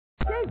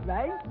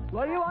Ray.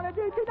 What do you want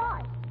to do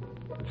tonight?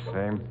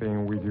 Same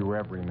thing we do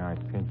every night,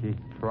 Pinky.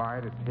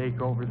 Try to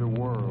take over the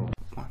world.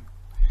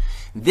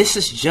 This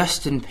is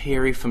Justin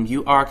Perry from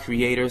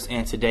YouAreCreators,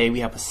 and today we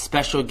have a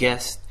special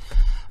guest,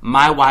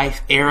 my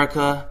wife,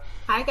 Erica.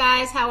 Hi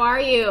guys, how are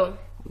you?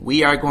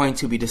 We are going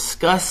to be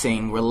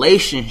discussing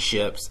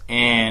relationships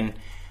and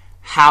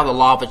how the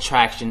law of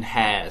attraction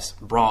has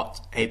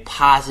brought a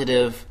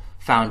positive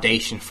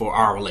foundation for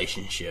our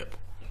relationship.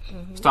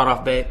 Start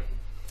off, babe.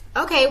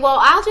 Okay, well,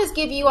 I'll just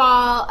give you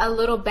all a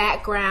little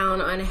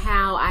background on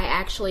how I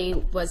actually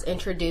was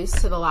introduced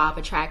to the law of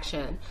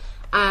attraction.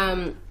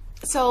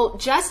 So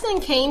Justin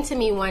came to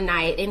me one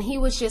night and he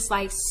was just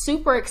like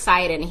super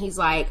excited. And he's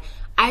like,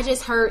 I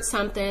just heard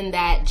something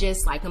that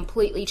just like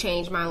completely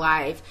changed my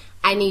life.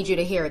 I need you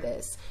to hear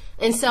this.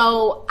 And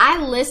so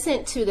I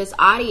listened to this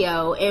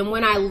audio, and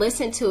when I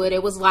listened to it,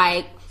 it was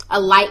like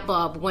a light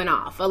bulb went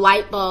off. A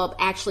light bulb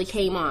actually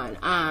came on.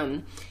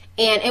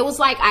 And it was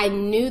like I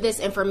knew this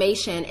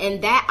information,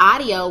 and that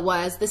audio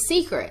was the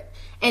secret.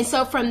 And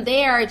so from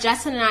there,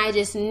 Justin and I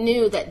just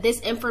knew that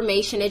this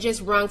information, it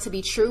just rung to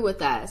be true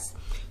with us.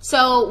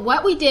 So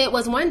what we did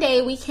was one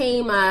day we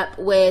came up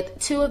with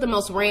two of the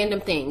most random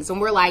things.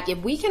 And we're like, if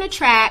we can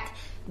attract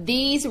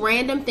these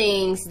random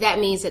things, that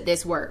means that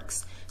this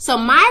works. So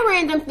my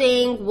random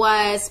thing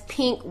was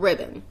pink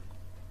ribbon.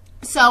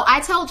 So I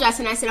told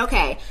Justin, I said,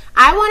 okay,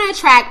 I want to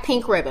attract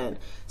pink ribbon.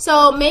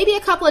 So maybe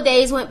a couple of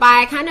days went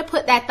by. I kind of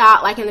put that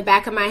thought like in the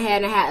back of my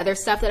head, and I had other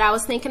stuff that I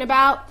was thinking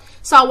about.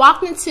 So I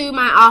walked into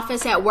my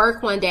office at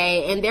work one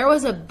day, and there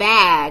was a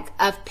bag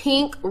of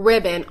pink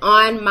ribbon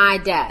on my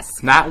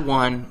desk. Not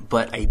one,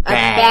 but a bag.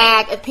 A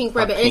bag of pink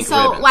ribbon. And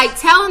so like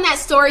telling that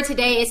story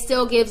today, it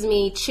still gives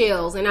me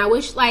chills. And I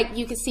wish like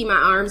you could see my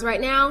arms right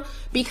now,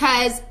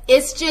 because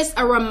it's just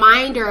a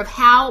reminder of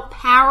how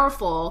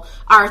powerful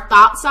our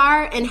thoughts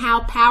are and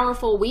how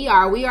powerful we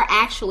are. We are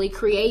actually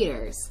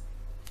creators.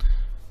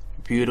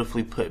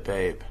 Beautifully put,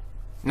 babe.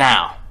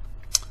 Now,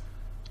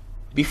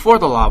 before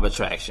the law of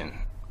attraction,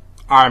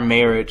 our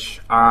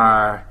marriage,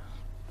 our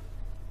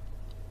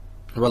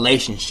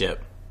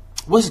relationship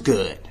was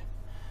good.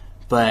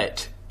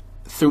 But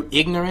through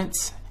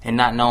ignorance and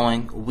not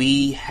knowing,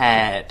 we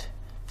had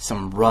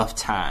some rough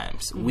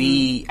times.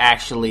 We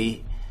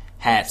actually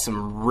had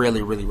some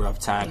really, really rough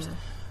times.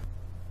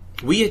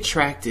 We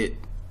attracted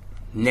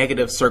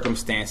negative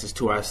circumstances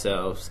to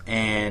ourselves,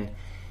 and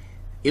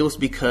it was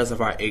because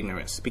of our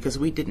ignorance, because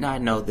we did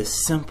not know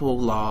this simple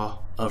law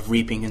of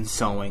reaping and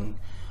sowing,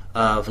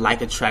 of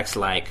like attracts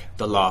like,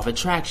 the law of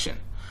attraction.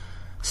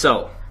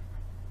 So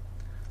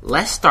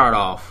let's start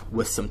off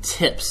with some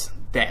tips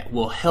that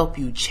will help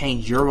you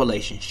change your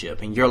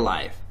relationship and your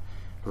life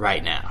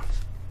right now.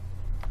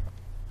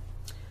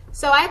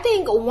 So I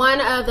think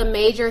one of the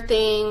major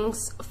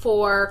things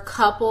for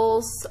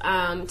couples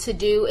to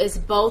do is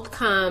both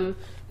come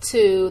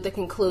to the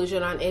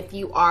conclusion on if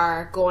you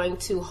are going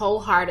to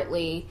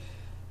wholeheartedly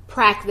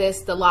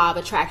practice the law of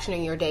attraction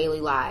in your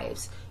daily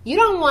lives. You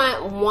don't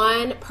want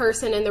one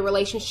person in the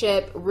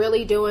relationship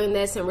really doing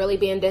this and really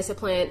being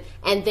disciplined,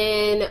 and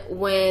then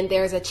when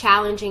there's a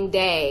challenging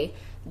day,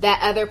 that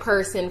other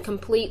person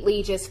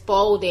completely just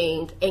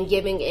folding and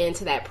giving in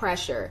to that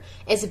pressure.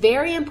 It's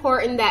very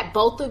important that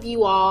both of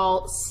you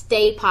all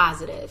stay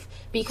positive,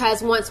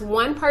 because once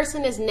one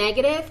person is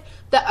negative,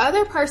 the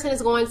other person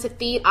is going to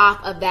feed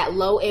off of that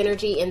low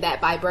energy and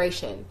that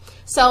vibration.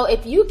 So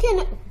if you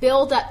can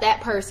build up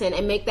that person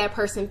and make that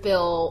person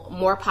feel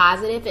more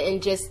positive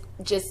and just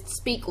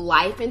speak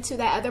life into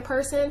that other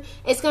person,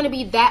 it's going to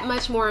be that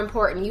much more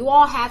important. You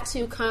all have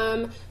to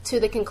come to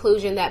the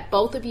conclusion that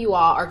both of you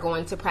all are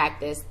going to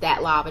practice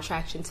that law of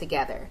attraction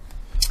together.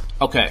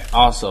 Okay,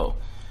 also,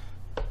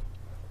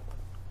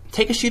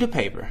 take a sheet of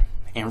paper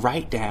and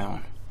write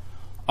down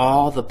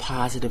all the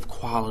positive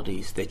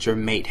qualities that your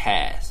mate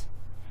has,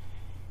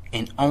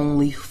 and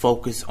only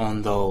focus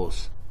on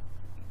those.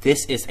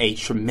 This is a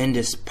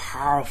tremendous,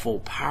 powerful,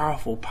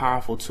 powerful,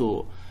 powerful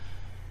tool.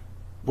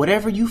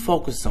 Whatever you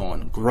focus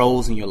on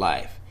grows in your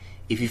life.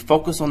 If you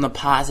focus on the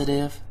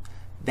positive,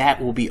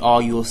 that will be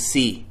all you'll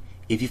see.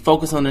 If you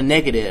focus on the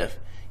negative,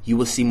 you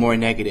will see more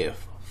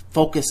negative.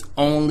 Focus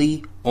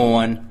only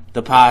on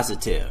the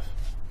positive.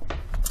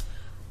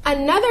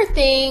 Another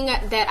thing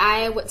that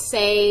I would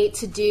say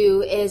to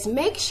do is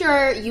make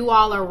sure you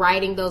all are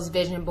writing those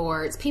vision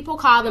boards. People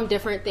call them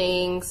different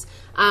things,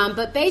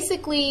 but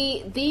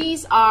basically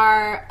these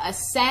are a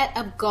set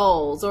of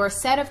goals or a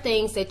set of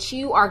things that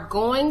you are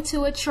going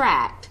to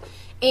attract.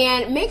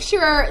 And make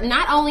sure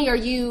not only are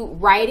you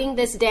writing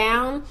this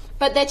down,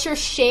 but that you're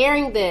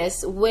sharing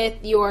this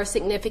with your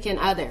significant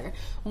other.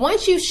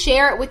 Once you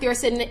share it with your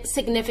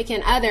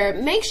significant other,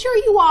 make sure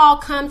you all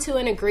come to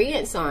an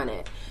agreement on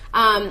it.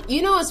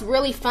 You know, it's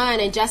really fun,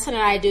 and Justin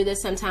and I do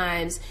this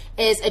sometimes,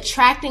 is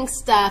attracting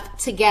stuff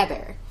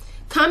together.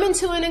 Come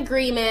into an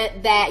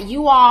agreement that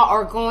you all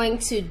are going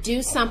to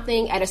do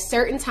something at a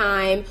certain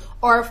time,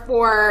 or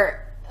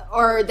for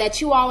or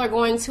that you all are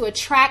going to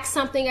attract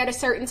something at a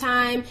certain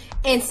time,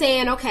 and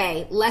saying,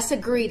 okay, let's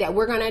agree that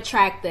we're going to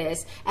attract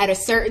this at a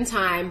certain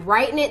time,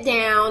 writing it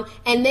down,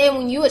 and then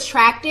when you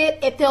attract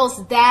it, it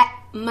feels that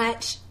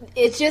much.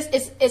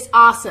 It's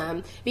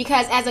awesome,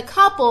 because as a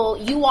couple,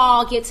 you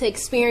all get to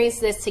experience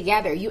this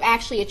together. You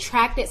actually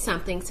attracted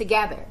something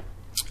together.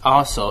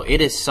 Also,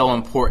 it is so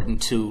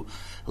important to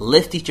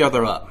lift each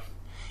other up.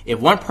 If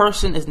one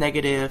person is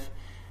negative,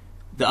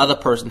 the other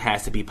person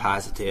has to be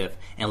positive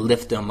and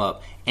lift them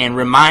up and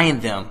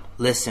remind them,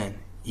 listen,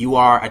 you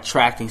are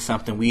attracting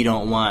something we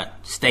don't want.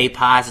 Stay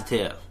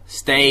positive.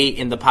 Stay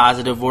in the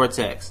positive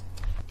vortex.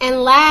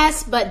 And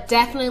last but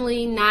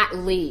definitely not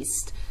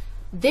least,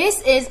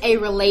 this is a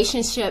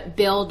relationship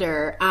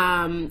builder.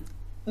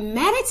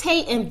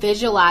 Meditate and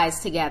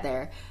visualize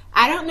together.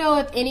 I don't know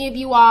if any of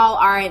you all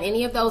are in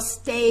any of those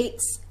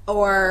states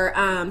or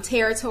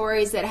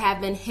territories that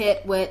have been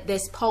hit with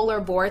this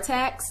polar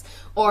vortex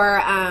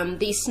or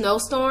these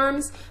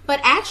snowstorms, but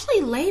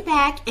actually lay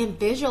back and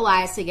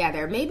visualize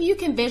together. Maybe you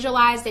can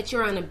visualize that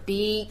you're on a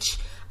beach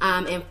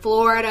in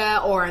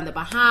Florida or in the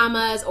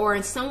Bahamas or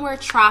in somewhere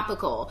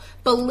tropical.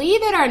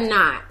 Believe it or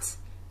not,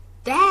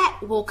 that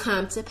will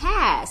come to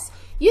pass.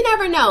 You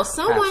never know.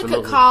 Someone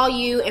could call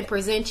you and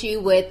present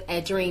you with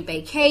a dream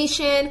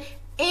vacation.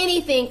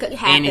 Anything could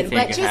happen,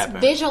 but just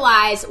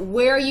visualize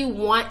where you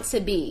want to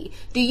be.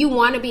 Do you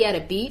want to be at a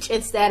beach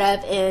instead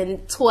of in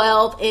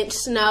 12-inch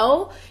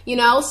snow? You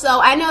know, so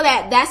I know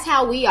that's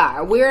how we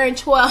are. We're in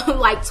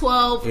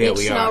 12-inch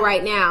snow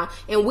right now,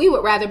 and we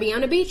would rather be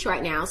on a beach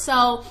right now.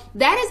 So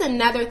that is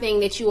another thing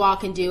that you all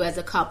can do as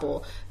a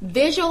couple.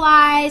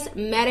 Visualize,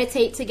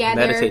 meditate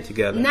together.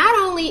 Not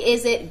only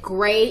is it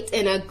great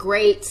and a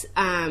great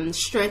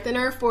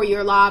strengthener for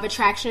your law of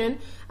attraction,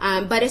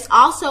 but it's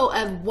also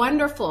a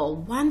wonderful,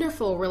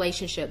 wonderful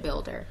relationship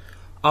builder.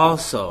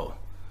 Also,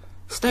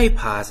 stay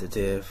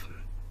positive.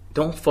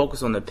 Don't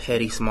focus on the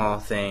petty small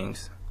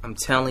things. I'm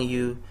telling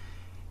you,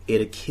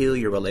 it'll kill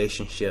your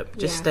relationship.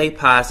 Just stay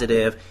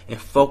positive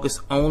and focus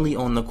only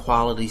on the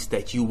qualities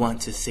that you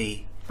want to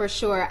see. For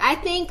sure. I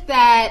think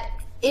that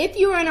if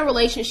you're in a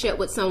relationship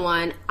with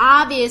someone,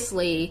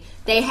 obviously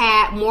they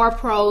had more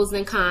pros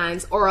than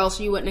cons, or else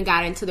you wouldn't have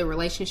got into the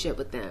relationship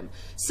with them.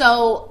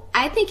 So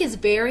I think it's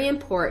very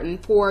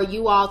important for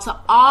you all to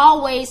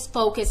always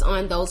focus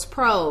on those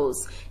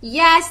pros.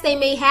 Yes, they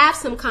may have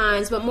some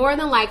cons, but more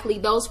than likely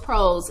those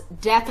pros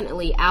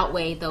definitely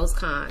outweigh those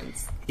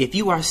cons. If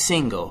you are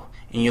single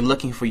and you're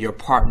looking for your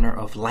partner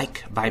of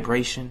like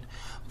vibration,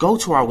 go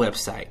to our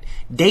website,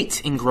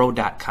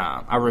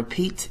 dateandgrow.com. I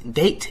repeat,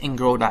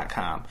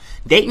 dateandgrow.com.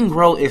 Date and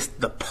Grow is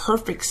the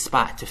perfect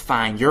spot to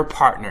find your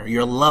partner,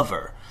 your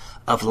lover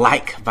of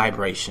like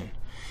vibration.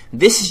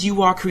 This is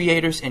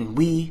YouAreCreators, and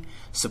we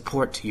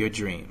support your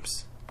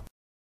dreams.